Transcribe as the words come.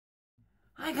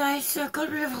Hi guys, so I've got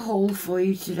a bit of a haul for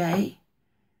you today.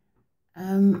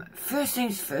 First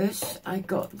things first, I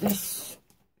got this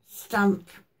stamp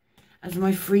as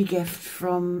my free gift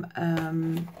from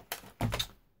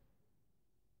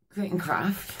Create and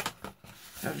Craft.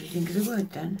 What do you think of the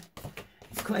word then?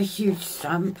 It's quite a huge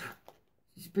stamp,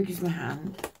 it's as big as my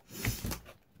hand.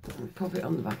 I'll pop it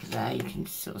on the back of there, you can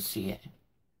sort of see it.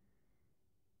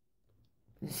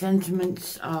 The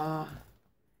sentiments are: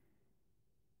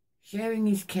 sharing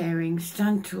is caring,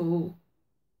 stand tall,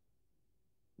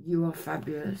 you are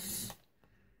fabulous,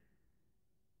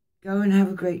 go and have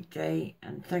a great day,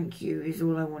 and thank you is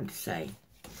all I want to say.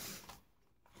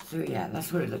 So yeah,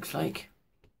 that's what it looks like.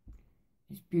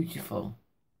 It's beautiful.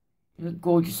 It looks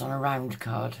gorgeous on a round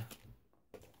card.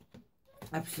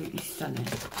 Absolutely stunning.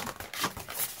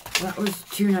 That was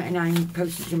 £2.99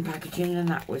 postage and packaging, and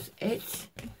that was it.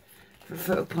 For a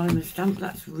photopolymer stamp,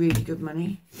 that's really good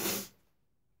money.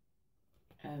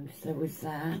 So there was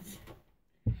that.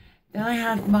 Then I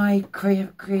had my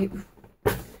Creative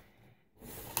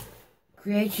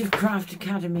Craft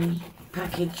Academy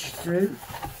package through,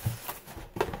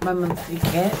 my monthly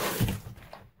kit.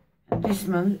 And this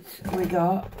month we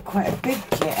got quite a big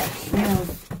kit actually, I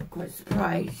was quite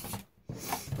surprised.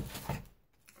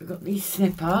 We got these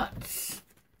snip arts.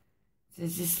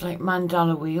 There's this like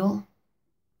mandala wheel.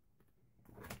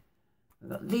 We've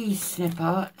got these snip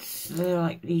arts, they're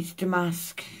like these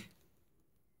damask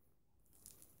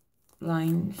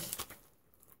lines,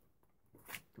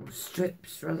 or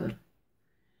strips rather.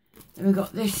 Then we've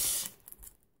got this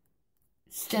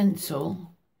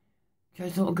stencil, which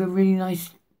I thought would go really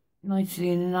nicely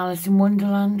in an Alice in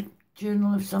Wonderland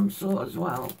journal of some sort as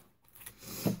well.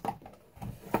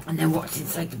 And then what's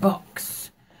inside the box?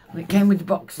 Well, it came with the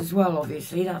box as well,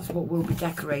 obviously, that's what we'll be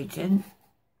decorating.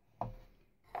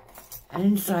 And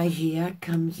inside here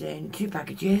comes in 2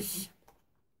 packages.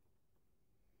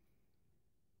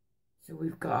 So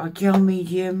we've got our gel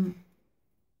medium,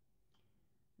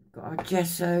 we've got our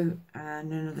gesso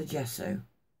and another gesso.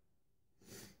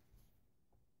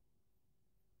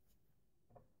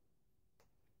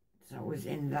 So that was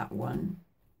in that one.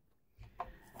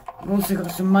 We've also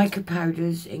got some mica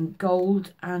powders in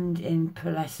gold and in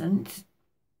pearlescent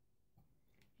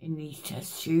in these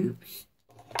test tubes.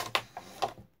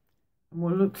 And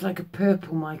what looks like a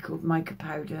purple mica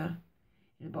powder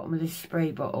in the bottom of this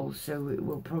spray bottle, so it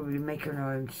will probably make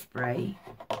our own spray.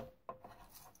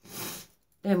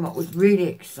 Then what was really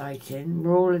exciting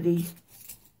were all of these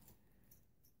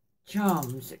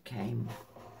charms that came,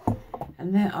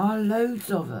 and there are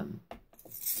loads of them.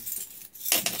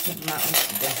 Let's put them out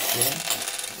onto the desk here.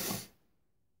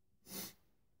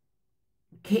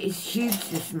 The kit is huge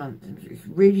this month, it's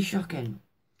really shocking.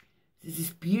 There's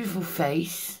this beautiful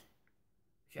face,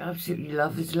 which I absolutely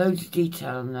love. There's loads of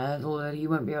detail on there, although you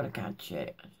won't be able to catch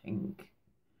it, I think.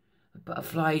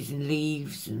 Butterflies and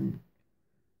leaves and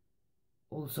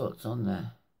all sorts on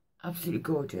there. Absolutely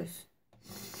gorgeous.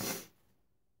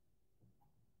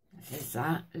 There's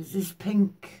that. There's this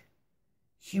pink,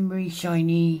 shimmery,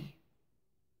 shiny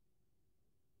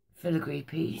filigree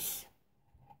piece.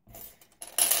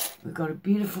 We've got a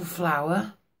beautiful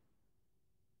flower.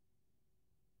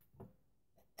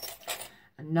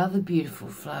 Another beautiful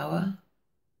flower.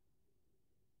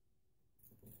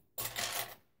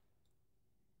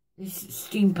 This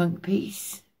steampunk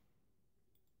piece.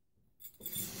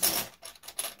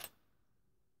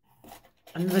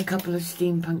 Another couple of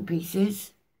steampunk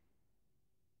pieces.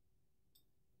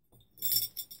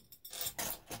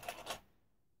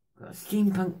 Got a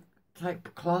steampunk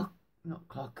type clock, not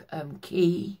clock,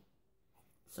 key.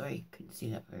 Sorry, couldn't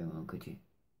see that very well, could you?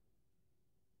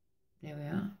 There we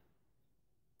are.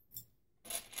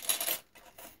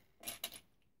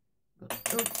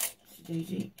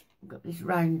 Daisy. We've got this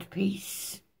round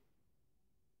piece.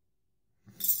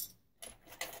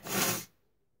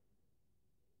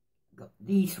 Got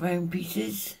these round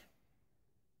pieces.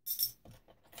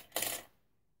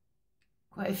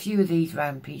 Quite a few of these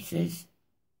round pieces.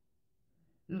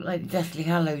 Look like the Deathly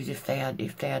Hallows if they had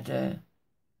a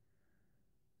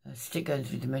stick going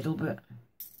through the middle, but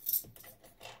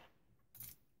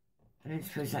I don't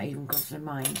suppose that even crossed their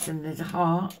minds. And there's a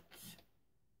heart.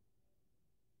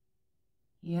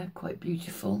 Yeah, quite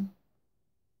beautiful.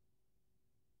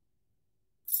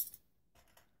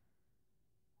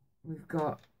 We've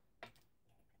got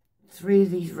 3 of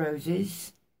these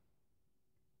roses.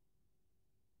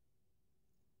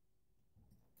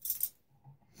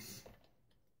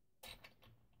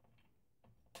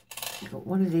 We've got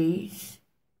 1 of these.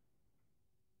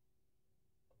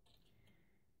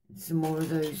 And some more of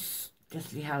those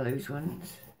Deathly Hallows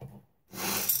ones.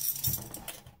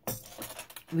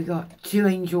 We got 2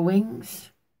 angel wings.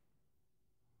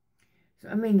 So,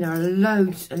 I mean, there are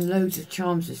loads and loads of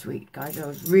charms this week, guys. I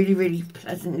was really, really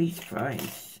pleasantly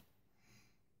surprised.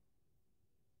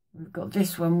 We've got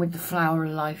this one with the flower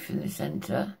of life in the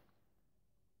centre.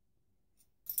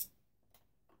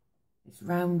 This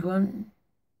round one.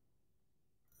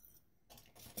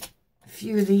 A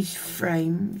few of these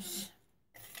frames.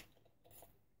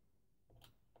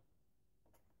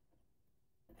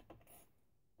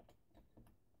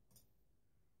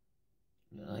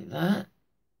 Like that.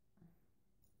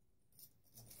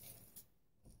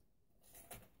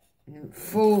 And then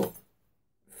 4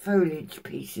 foliage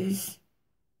pieces.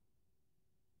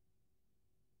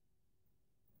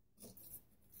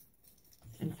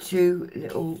 And 2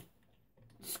 little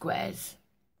squares.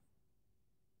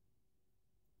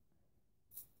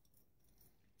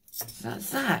 So that's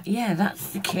that. Yeah,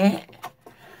 that's the kit.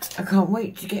 I can't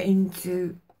wait to get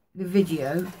into the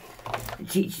video. It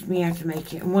teaches me how to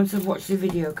make it. And once I've watched the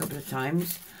video a couple of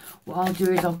times, what I'll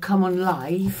do is I'll come on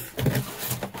live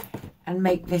and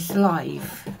make this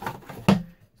live.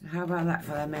 So how about that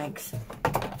for them eggs?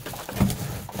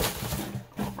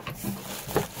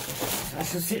 So I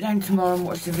shall sit down tomorrow and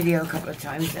watch the video a couple of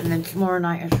times, and then tomorrow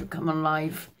night I shall come on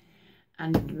live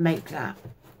and make that.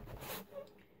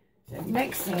 So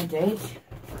next thing I did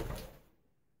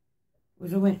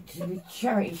was I went to the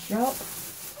charity shop.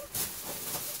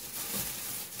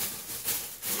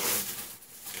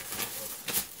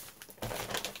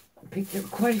 Picked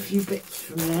up quite a few bits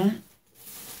from there.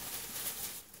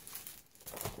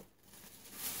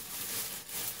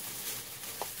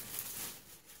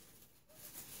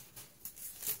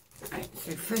 Right,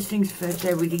 so first things first,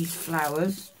 there were these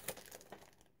flowers.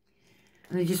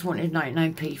 And I just wanted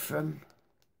 99p for them.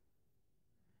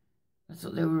 I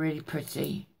thought they were really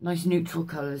pretty. Nice neutral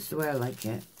colours, the way I like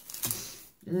it.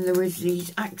 And then there was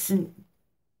these accent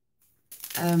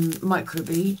micro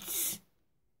beads,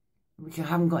 which I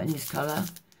haven't got in this colour,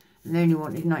 and they only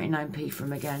wanted 99p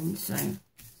from again, so. And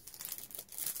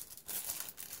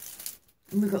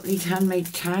we've got these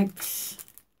handmade tags,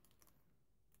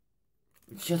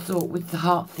 which I thought with the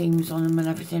heart themes on them and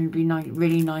everything would be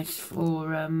really nice for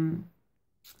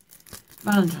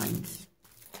Valentine's.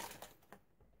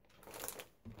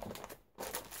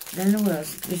 Then there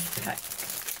was this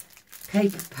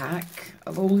paper pack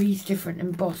of all these different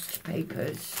embossed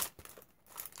papers.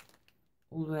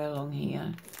 All the way along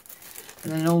here,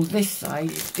 and then all this side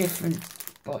is different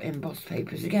embossed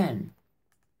papers again,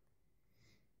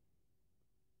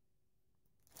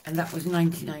 and that was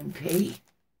 99p.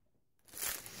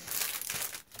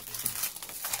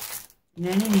 And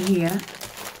then in here,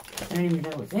 I don't even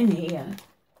know what's in here.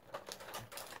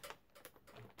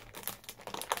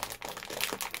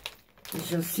 We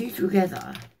shall see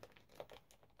together.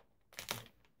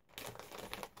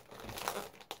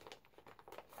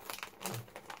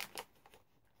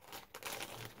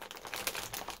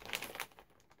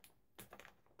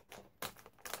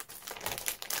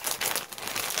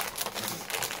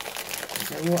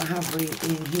 So what have we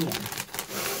in here?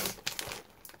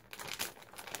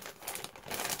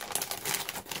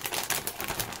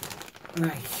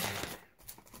 Right.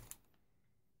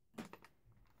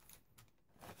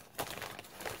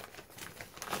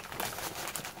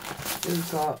 So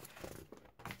we've got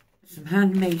some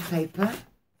handmade paper,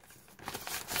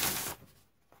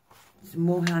 some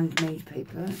more handmade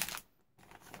paper,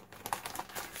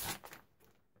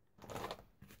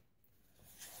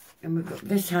 and we've got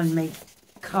this handmade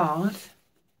card,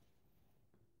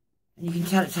 and you can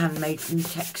tell it's handmade from the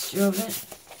texture of it.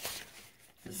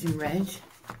 It's in red.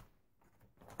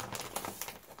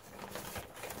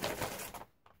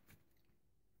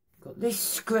 Got this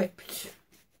script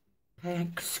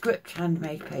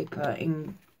handmade paper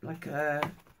in like a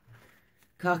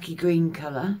khaki green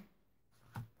colour.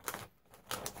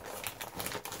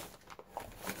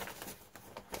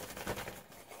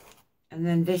 And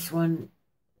then this one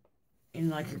in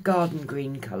like a garden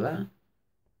green colour.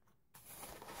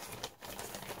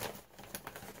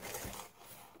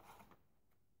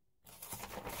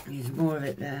 There's more of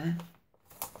it there.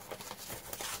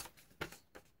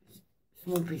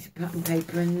 Small piece of pattern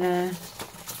paper in there.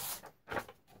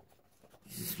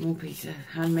 There's a small piece of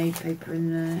handmade paper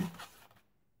in there.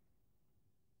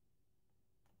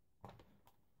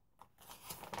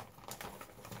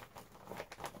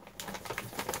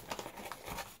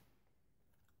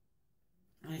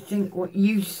 I think what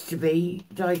used to be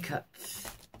die cuts,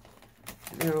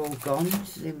 they're all gone,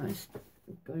 so they must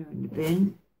go in the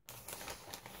bin.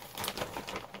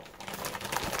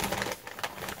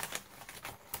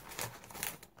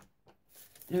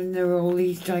 And there are all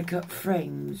these die cut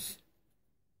frames.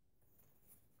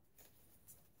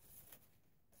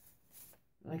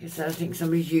 Like I said, I think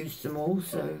somebody's used them all,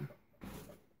 so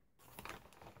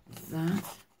there's that.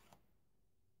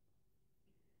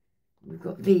 We've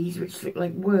got these which look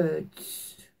like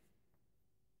words.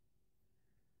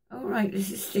 Oh right,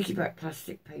 this is sticky back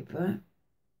plastic paper.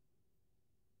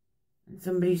 And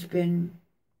somebody's been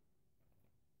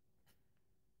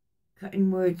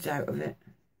cutting words out of it.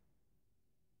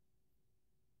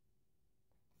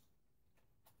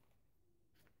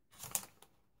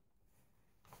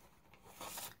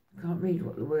 I can't read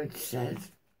what the word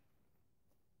says.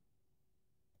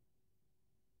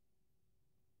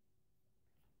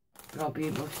 But I'll be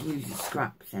able to use the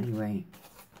scraps anyway.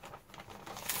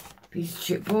 Piece of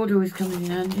chipboard always comes in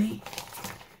handy.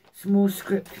 Some more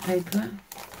script paper.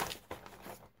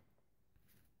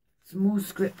 Some more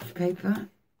script paper.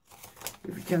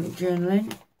 If you junk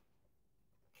journaling.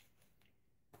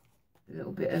 A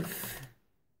little bit of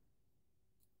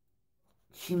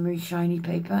shimmery shiny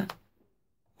paper.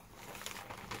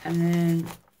 And then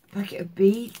a packet of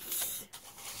beads.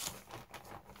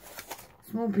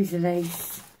 Small piece of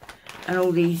lace. And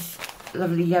all these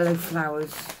lovely yellow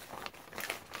flowers.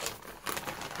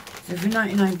 So for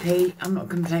 99p, I'm not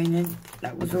complaining.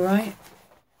 That was alright.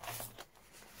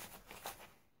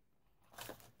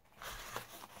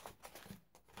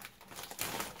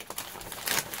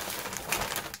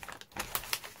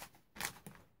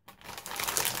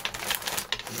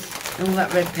 All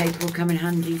that red paper will come in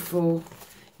handy for,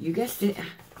 you guessed it,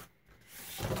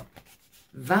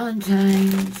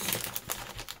 Valentine's.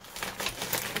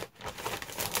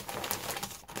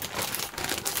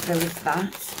 So with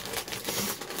that,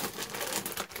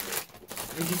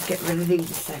 we'll just get rid of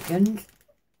these a second.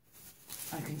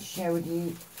 I can share with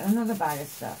you another bag of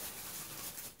stuff.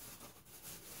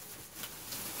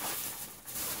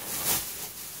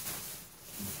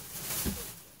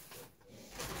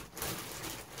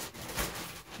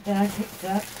 Then I picked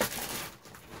up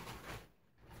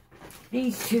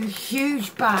these two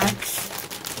huge bags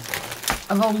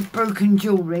of old broken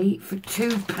jewellery for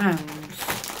 £2.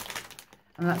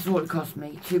 And that's all it cost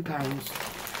me,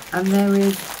 £2. And there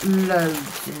is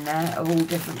loads in there of all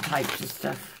different types of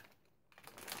stuff.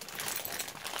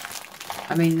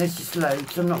 I mean, there's just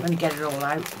loads. I'm not going to get it all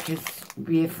out because we'll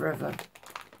be here forever.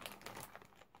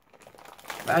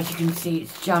 But as you can see,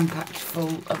 it's jam-packed full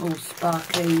of all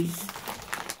sparklies.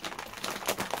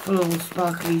 Full of all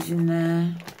sparklies in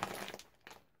there.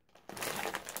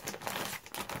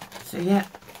 So yeah,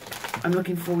 I'm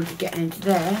looking forward to getting into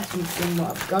there and seeing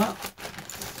what I've got.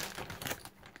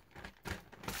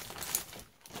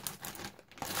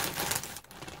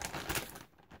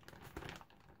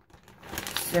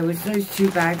 There was those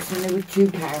two bags and they were £2.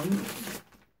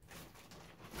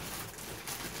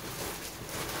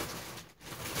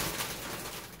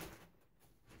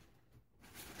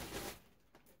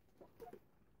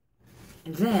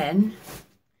 And then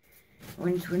I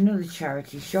went to another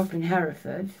charity shop in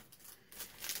Hereford.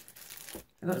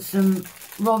 I got some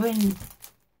robin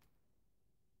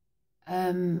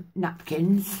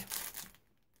napkins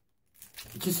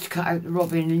just to cut out the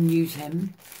robin and use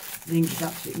him. I think it's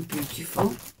absolutely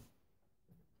beautiful.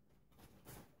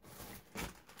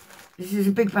 This is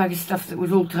a big bag of stuff that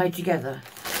was all tied together.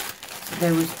 So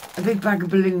there was a big bag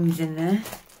of balloons in there.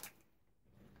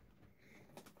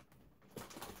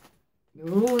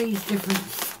 There were all these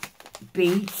different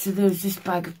beads. So there's this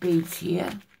bag of beads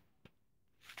here.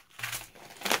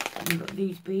 And we've got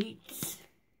these beads.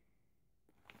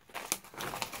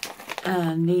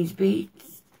 And these beads.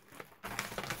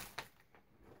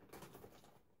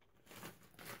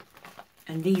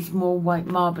 And these more white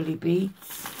marbly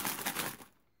beads.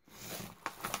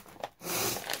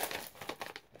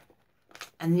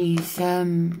 And these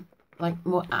like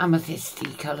more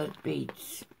amethysty coloured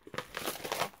beads.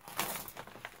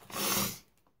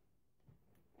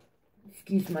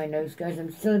 Excuse my nose, guys,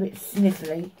 I'm still a bit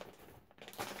sniffly.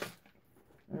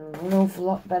 An awful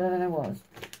lot better than I was.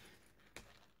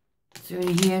 So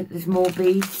in here there's more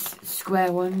beads,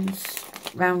 square ones,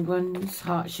 round ones,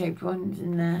 heart-shaped ones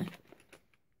in there.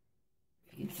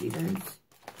 You can see those.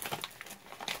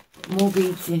 More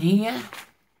beads in here.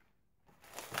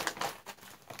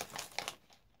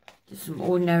 Just some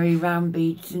ordinary round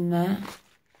beads in there.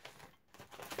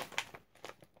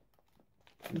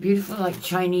 Beautiful, like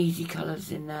Chinesey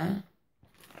colours in there.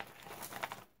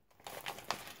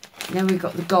 And then we've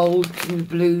got the golds and the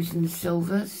blues and the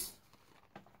silvers.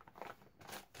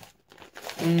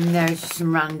 And then there's just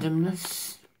some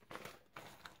randomness.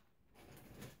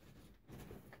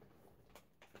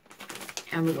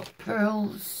 And we've got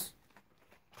pearls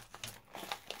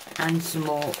and some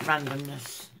more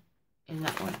randomness in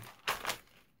that one.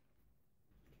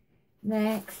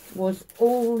 Next was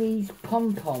all these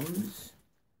pom-poms.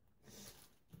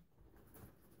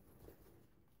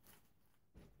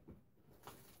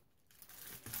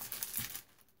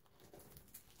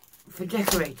 For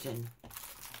decorating.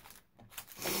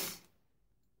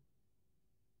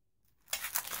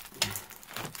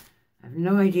 I have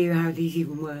no idea how these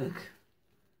even work.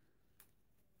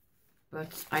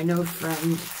 But I know a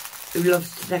friend who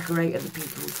loves to decorate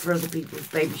for other people's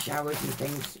baby showers and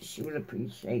things. She will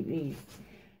appreciate these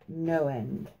no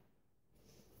end.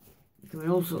 They come in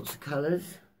all sorts of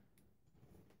colours.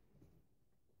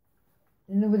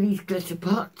 Then there were these glitter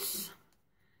pots.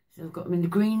 So I've got them in the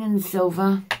green and the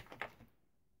silver.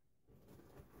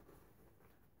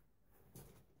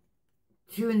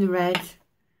 2 in the red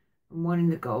and 1 in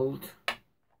the gold.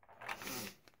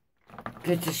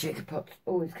 Glitter shaker pots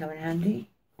always come in handy.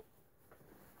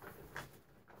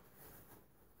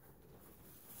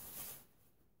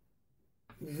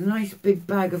 There's a nice big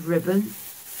bag of ribbon.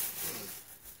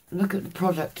 Look at the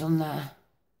product on there.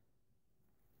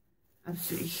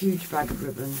 Absolutely huge bag of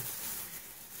ribbon.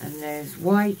 And there's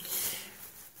white,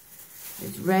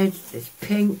 there's red, there's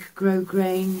pink,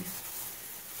 grosgrain.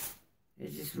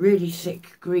 There's this really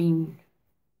thick green,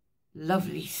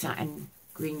 lovely satin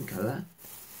green colour.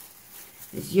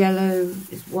 There's yellow,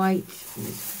 there's white, and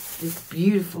there's this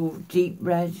beautiful deep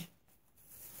red.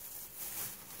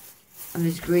 And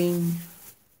there's green.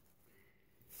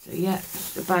 So yeah,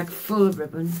 it's a bag full of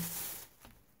ribbon.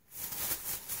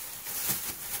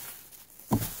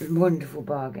 A wonderful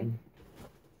bargain.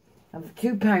 And for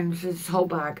 £2 for this whole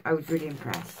bag, I was really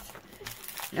impressed.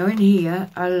 Now in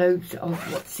here are loads of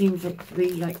what seems like to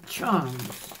be like charms.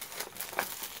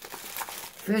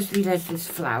 Firstly, there's this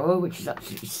flower, which is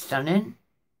absolutely stunning.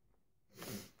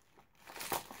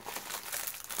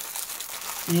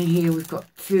 And in here we've got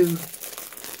 2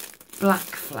 black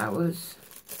flowers.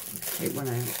 Let's take one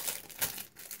out.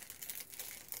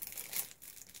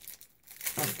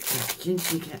 So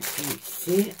you can actually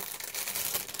see it.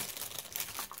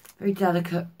 Very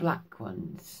delicate black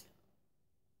ones.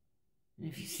 And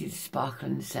if you see the sparkle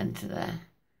in the centre there,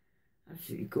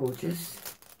 absolutely gorgeous.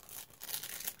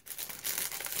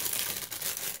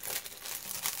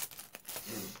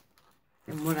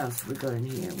 And what else have we got in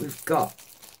here? We've got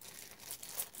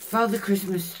Father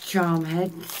Christmas charm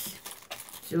heads.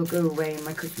 Still go away in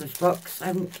my Christmas box. I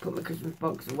haven't put my Christmas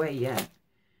box away yet,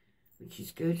 which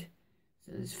is good.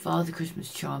 So there's Father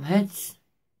Christmas charm heads.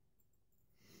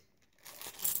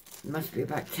 There must be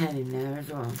about 10 in there as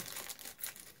well.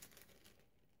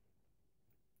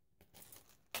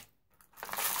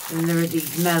 And there are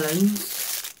these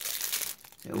melons,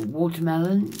 little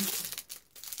watermelons,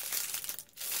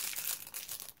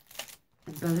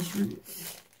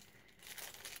 embellishments.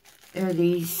 There are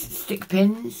these stick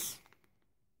pins.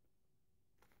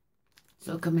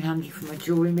 So they'll come in handy for my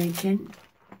jewellery making.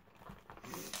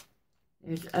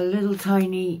 There's a little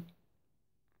tiny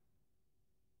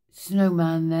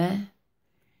snowman there.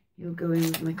 He'll go in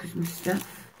with my Christmas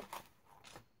stuff.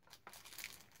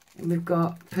 And we've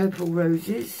got purple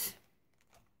roses.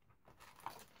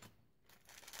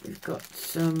 We've got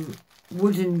some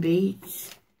wooden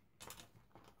beads.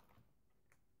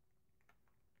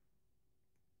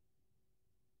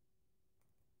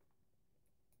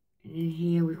 And in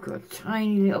here we've got a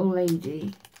tiny little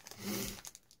lady.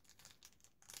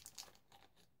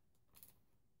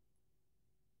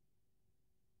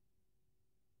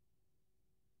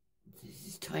 This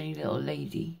is tiny little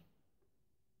lady.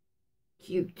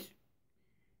 Cute.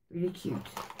 Really cute.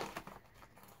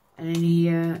 And in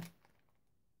here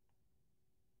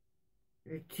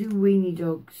there are 2 weenie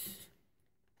dogs.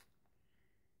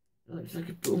 Looks like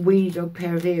a weenie dog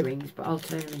pair of earrings, but I'll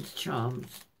turn them into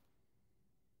charms.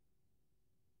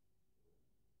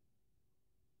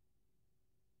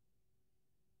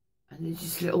 And they're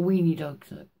just little weenie dogs.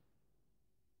 Look.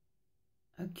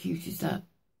 How cute is that?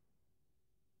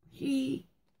 Hee.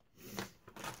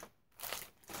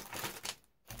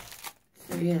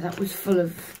 So yeah, that was full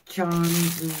of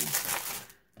charms and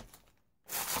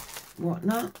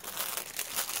whatnot.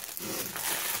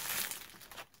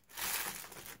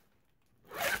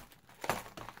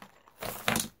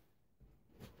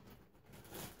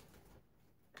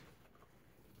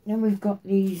 Then we've got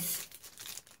these.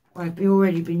 Well, I've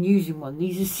already been using one.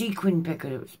 These are sequin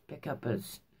pickers.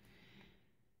 Because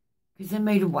they're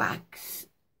made of wax.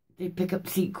 They pick up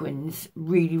sequins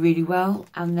really, really well.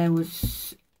 And there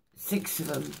was 6 of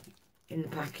them in the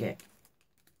packet.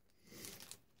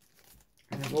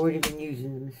 And I've already been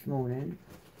using them this morning.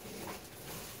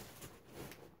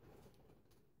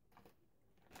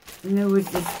 And there was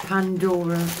this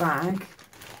Pandora bag.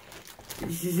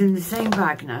 This is in the same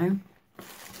bag now.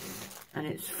 And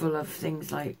it's full of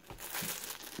things like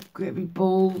glittery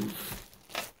balls,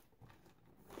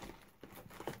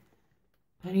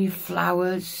 plenty of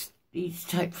flowers, these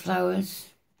type flowers.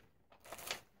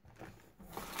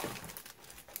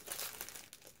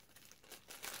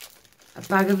 A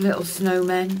bag of little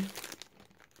snowmen.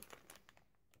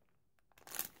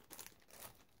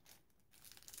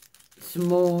 Some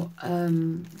more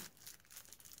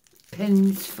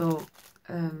pins for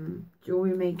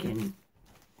jewellery making.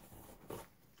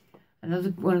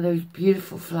 Another one of those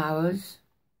beautiful flowers.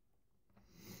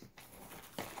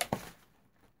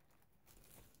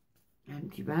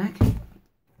 Empty bag.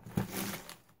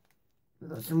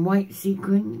 We've got some white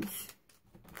sequins.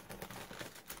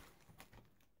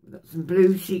 We've got some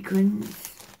blue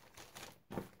sequins.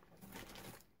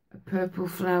 A purple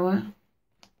flower.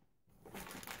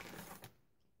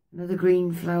 Another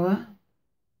green flower.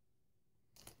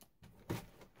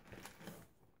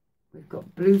 We've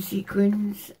got blue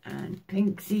sequins and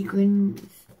pink sequins.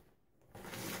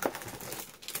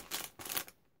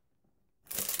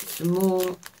 Some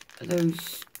more of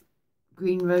those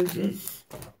green roses.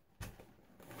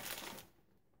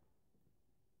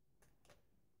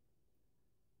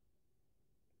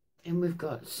 And we've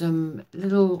got some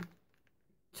little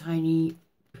tiny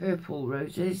purple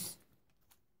roses.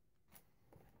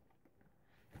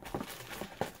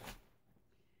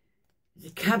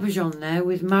 There's a cabbage on there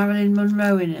with Marilyn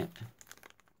Monroe in it.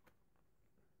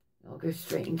 I'll go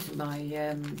straight into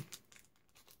my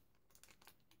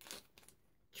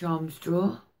charms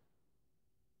drawer.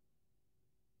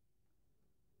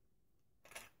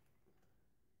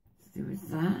 Let's do with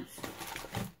that.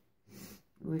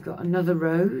 We've got another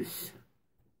rose.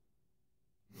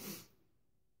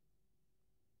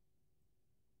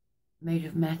 Made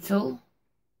of metal.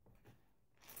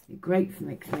 Great for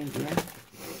mixed media.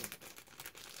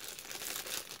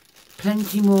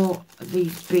 Plenty more of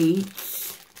these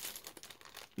beads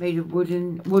made of wood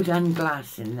and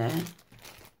glass in there.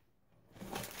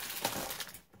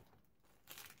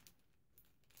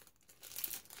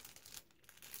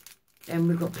 Then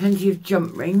we've got plenty of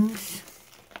jump rings.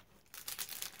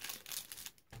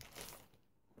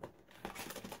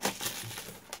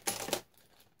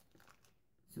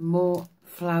 Some more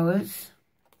flowers.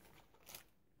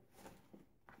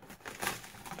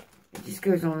 It just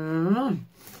goes on and on.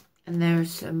 And there are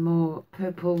some more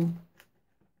purple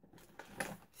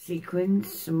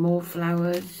sequins, some more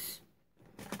flowers.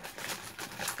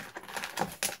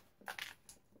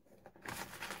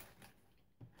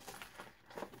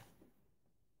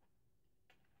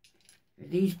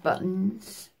 These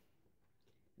buttons.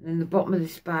 And then the bottom of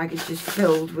this bag is just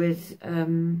filled with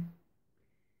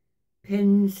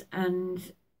pins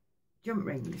and jump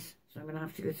rings. So I'm going to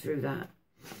have to go through that.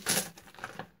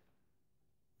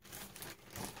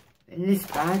 In this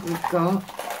bag we've got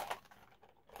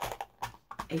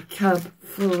a tub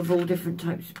full of all different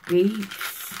types of beads.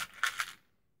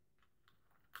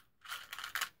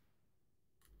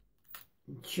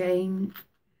 And chain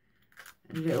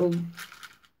and little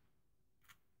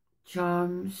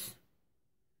charms.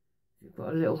 We've got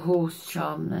a little horse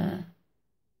charm there.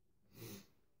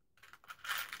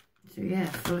 So yeah,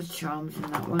 full of charms in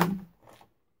that one.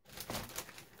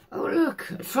 Oh look,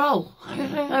 a troll. I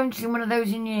haven't seen one of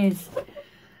those in years.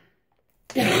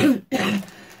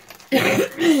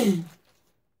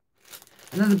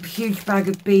 Another huge bag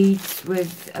of beads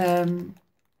with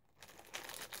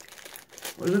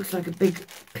what looks like a big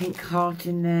pink heart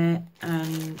in there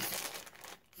and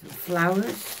some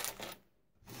flowers.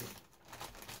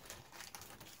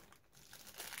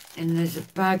 And there's a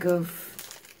bag of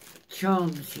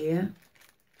charms here.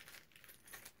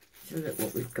 So look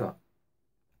what we've got.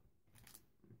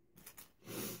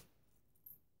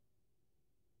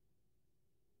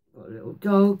 Got little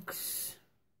dogs.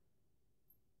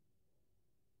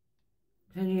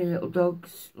 Plenty of little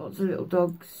dogs. Lots of little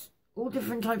dogs. All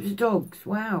different types of dogs.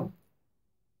 Wow.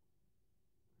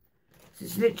 So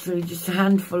it's literally just a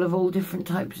handful of all different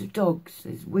types of dogs.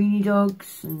 There's weenie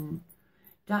dogs and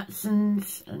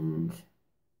Dachshunds and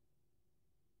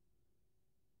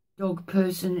dog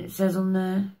person, it says on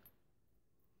there.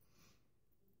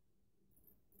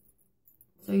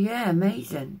 So yeah,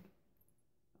 amazing.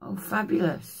 Oh,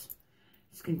 fabulous.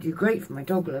 It's going to do great for my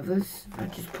dog lovers. I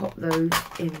just pop those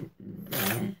in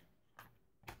there.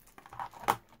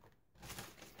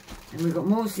 And we've got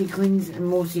more sequins and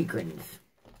more sequins.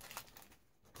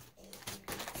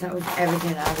 So that was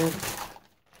everything out of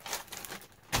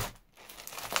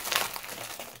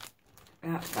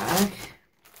that bag.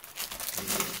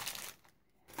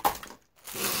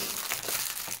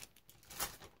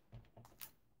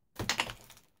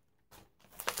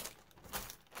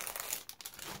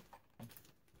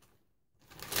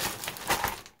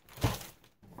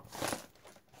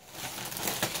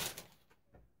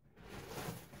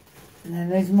 And then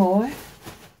there's more.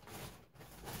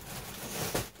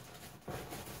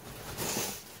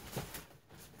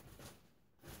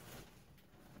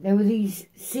 There were these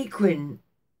sequin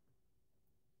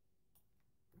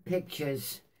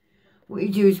pictures. What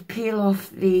you do is peel off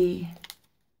this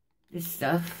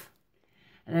stuff,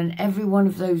 and then every one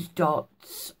of those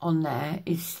dots on there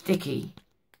is sticky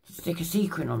to stick a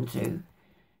sequin onto.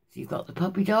 So you've got the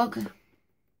puppy dog,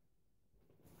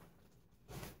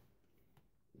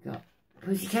 you've got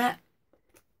pussycat,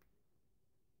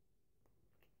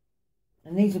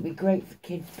 and these will be great for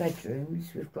kids' bedrooms.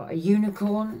 We've got a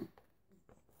unicorn,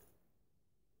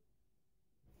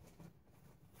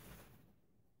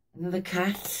 another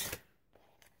cat,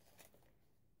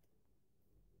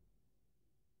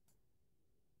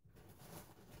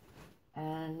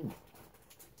 and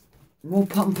more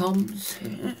pom-poms.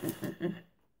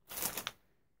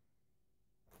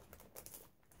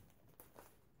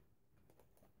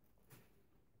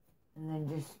 And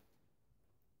then just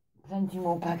plenty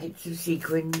more packets of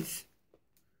sequins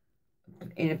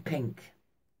in a pink.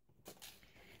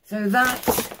 So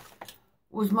that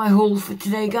was my haul for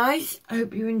today, guys. I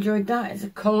hope you enjoyed that. It's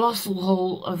a colossal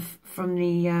haul from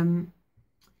the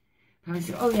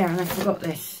oh yeah, and I forgot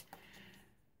this.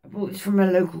 I bought this from a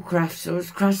local craft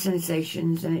source, Craft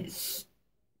Sensations, and it's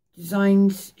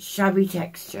designed shabby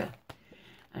texture,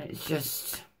 and it's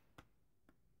just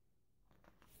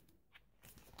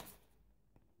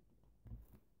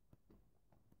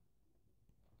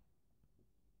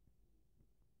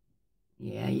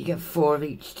yeah, you get 4 of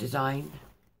each design.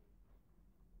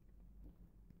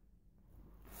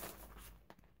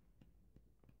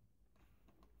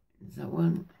 There's that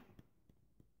one,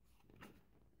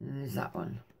 and there's that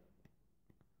one.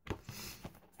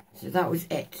 So that was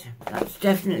it. That's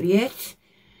definitely it.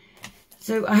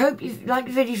 So I hope you like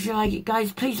the video. If you like it,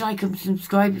 guys, please like and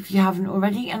subscribe if you haven't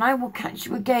already. And I will catch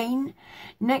you again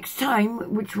next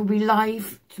time, which will be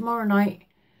live tomorrow night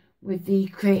with the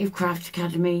Creative Craft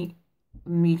Academy.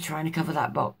 Me trying to cover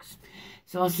that box.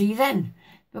 So I'll see you then.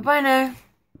 Bye-bye now.